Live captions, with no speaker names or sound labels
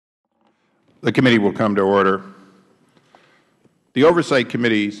The committee will come to order. The Oversight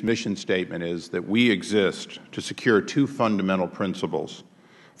Committee's mission statement is that we exist to secure two fundamental principles.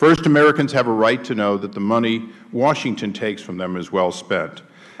 First, Americans have a right to know that the money Washington takes from them is well spent.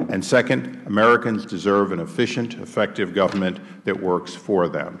 And second, Americans deserve an efficient, effective government that works for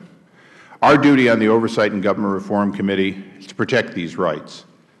them. Our duty on the Oversight and Government Reform Committee is to protect these rights.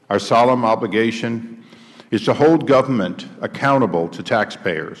 Our solemn obligation is to hold government accountable to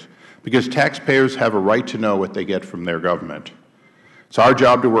taxpayers, because taxpayers have a right to know what they get from their government. It's our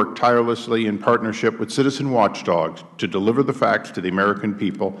job to work tirelessly in partnership with citizen watchdogs to deliver the facts to the American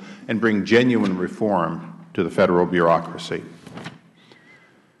people and bring genuine reform to the Federal bureaucracy.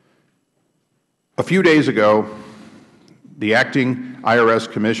 A few days ago, the acting IRS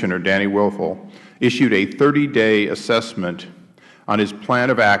Commissioner, Danny Wilfel, issued a 30-day assessment on his plan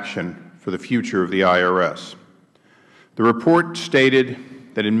of action for the future of the IRS. The report stated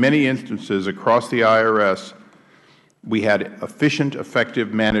that in many instances across the IRS, we had efficient,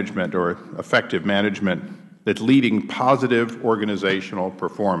 effective management that's leading positive organizational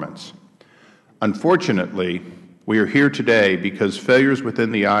performance. Unfortunately, we are here today because failures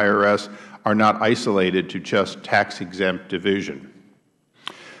within the IRS are not isolated to just tax-exempt division.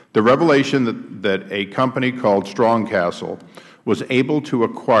 The revelation that a company called Strongcastle was able to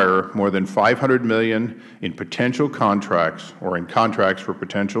acquire more than $500 million in potential contracts or in contracts for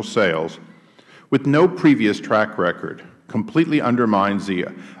potential sales with no previous track record completely undermines the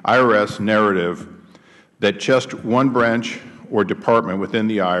IRS narrative that just one branch or department within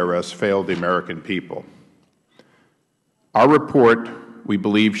the IRS failed the American people. Our report, we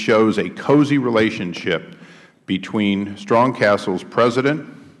believe, shows a cozy relationship between Strongcastle's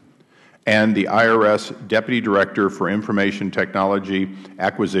president and the IRS Deputy Director for Information Technology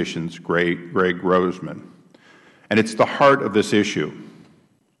Acquisitions, Greg Roseman. And it's the heart of this issue.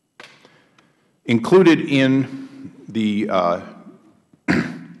 Included in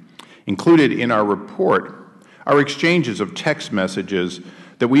our report are exchanges of text messages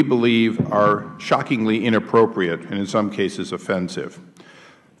that we believe are shockingly inappropriate and in some cases offensive.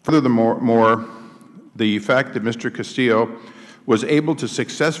 Furthermore, the fact that Mr. Castillo was able to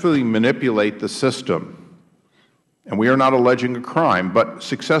successfully manipulate the system, and we are not alleging a crime, but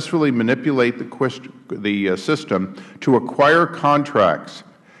successfully manipulate the system to acquire contracts,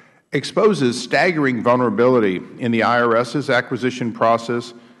 exposes staggering vulnerability in the IRS's acquisition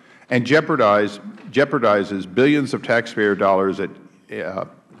process and jeopardizes billions of taxpayer dollars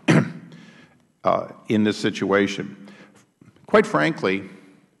in this situation. Quite frankly,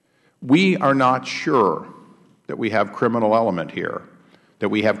 we are not sure that we have criminal element here, that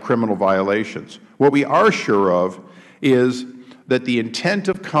we have criminal violations. What we are sure of is that the intent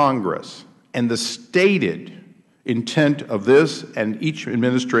of Congress and the stated intent of this and each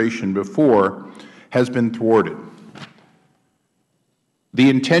administration before has been thwarted. The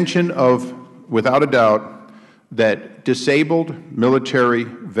intention of, without a doubt, that disabled military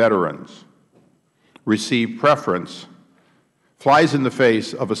veterans receive preference flies in the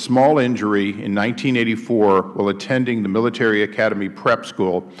face of a small injury in 1984 while attending the Military Academy Prep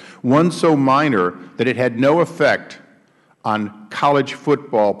School, one so minor that it had no effect on college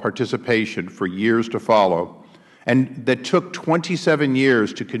football participation for years to follow, and that took 27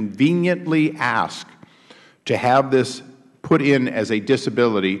 years to conveniently ask to have this put in as a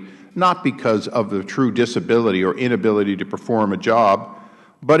disability, not because of the true disability or inability to perform a job,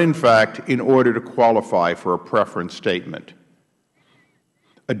 but in fact in order to qualify for a preference statement.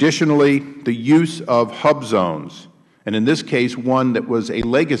 Additionally, the use of hub zones, and in this case one that was a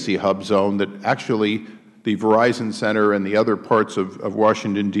legacy hub zone that actually the Verizon Center and the other parts of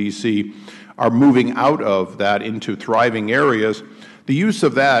Washington, D.C. are moving out of that into thriving areas, the use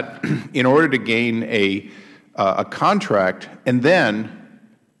of that in order to gain a contract and then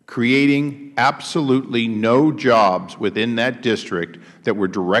creating absolutely no jobs within that district that were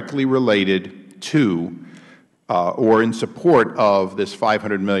directly related to or in support of this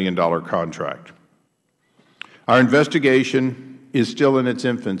 $500 million contract. Our investigation is still in its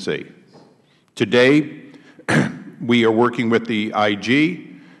infancy. Today, we are working with the IG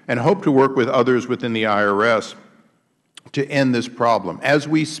and hope to work with others within the IRS to end this problem. As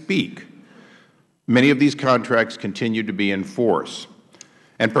we speak, many of these contracts continue to be in force.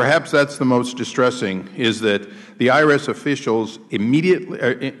 And perhaps that's the most distressing, is that the IRS officials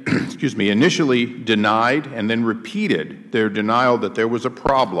initially denied and then repeated their denial that there was a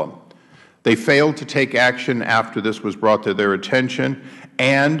problem. They failed to take action after this was brought to their attention,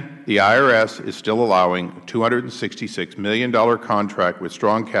 and the IRS is still allowing a $266 million contract with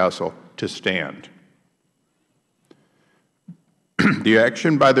Strongcastle to stand. The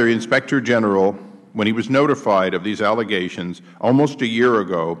action by the Inspector General, when he was notified of these allegations almost a year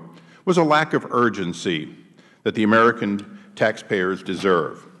ago, was a lack of urgency that the American taxpayers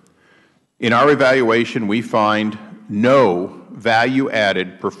deserve. In our evaluation, we find no value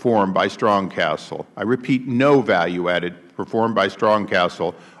added performed by Strongcastle. I repeat, no value added performed by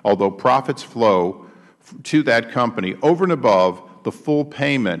Strongcastle, although profits flow to that company over and above the full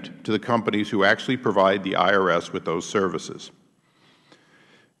payment to the companies who actually provide the IRS with those services.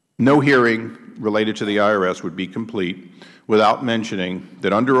 No hearing related to the IRS would be complete without mentioning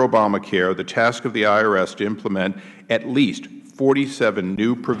that under Obamacare, the task of the IRS to implement at least 47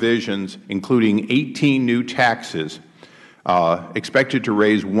 new provisions, including 18 new taxes, expected to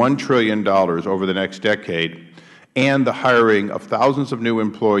raise $1 trillion over the next decade, and the hiring of thousands of new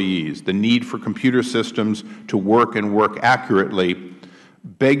employees, the need for computer systems to work and work accurately,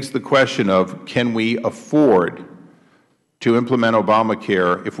 begs the question of, can we afford to implement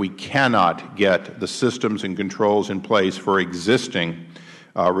Obamacare if we cannot get the systems and controls in place for existing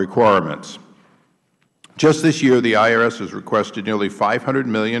requirements? Just this year, the IRS has requested nearly $500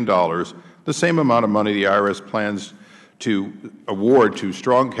 million, the same amount of money the IRS plans to award to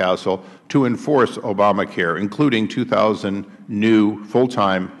Strongcastle to enforce Obamacare, including 2,000 new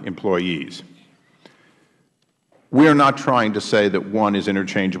full-time employees. We are not trying to say that one is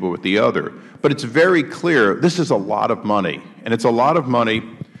interchangeable with the other, but it's very clear this is a lot of money, and it's a lot of money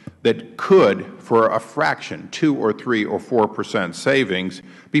that could, for a fraction, 2 or 3 or 4% savings,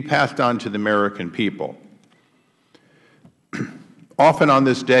 be passed on to the American people. Often on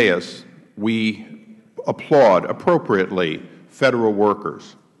this dais, we applaud appropriately Federal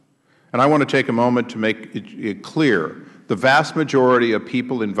workers. And I want to take a moment to make it clear, the vast majority of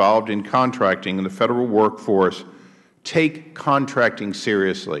people involved in contracting in the Federal workforce take contracting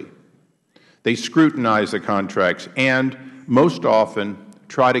seriously. They scrutinize the contracts and, most often,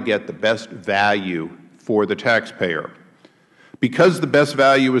 try to get the best value for the taxpayer. Because the best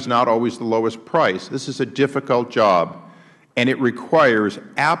value is not always the lowest price, this is a difficult job, and it requires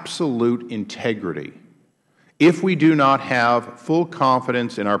absolute integrity. If we do not have full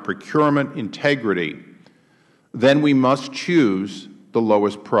confidence in our procurement integrity, then we must choose the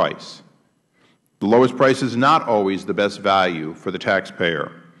lowest price. The lowest price is not always the best value for the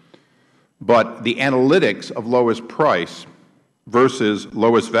taxpayer, but the analytics of lowest price versus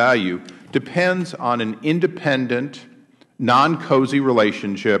lowest value depends on an independent, non-cozy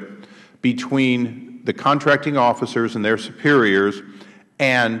relationship between the contracting officers and their superiors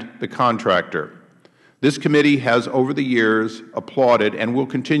and the contractor. This committee has over the years applauded and will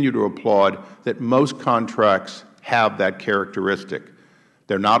continue to applaud that most contracts have that characteristic.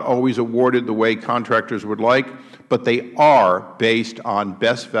 They're not always awarded the way contractors would like, but they are based on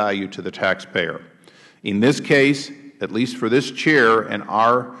best value to the taxpayer. In this case, at least for this Chair and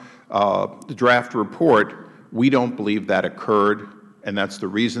our draft report, we don't believe that occurred, and that's the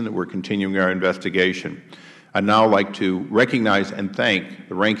reason that we're continuing our investigation. I'd now like to recognize and thank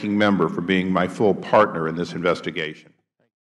the Ranking Member for being my full partner in this investigation.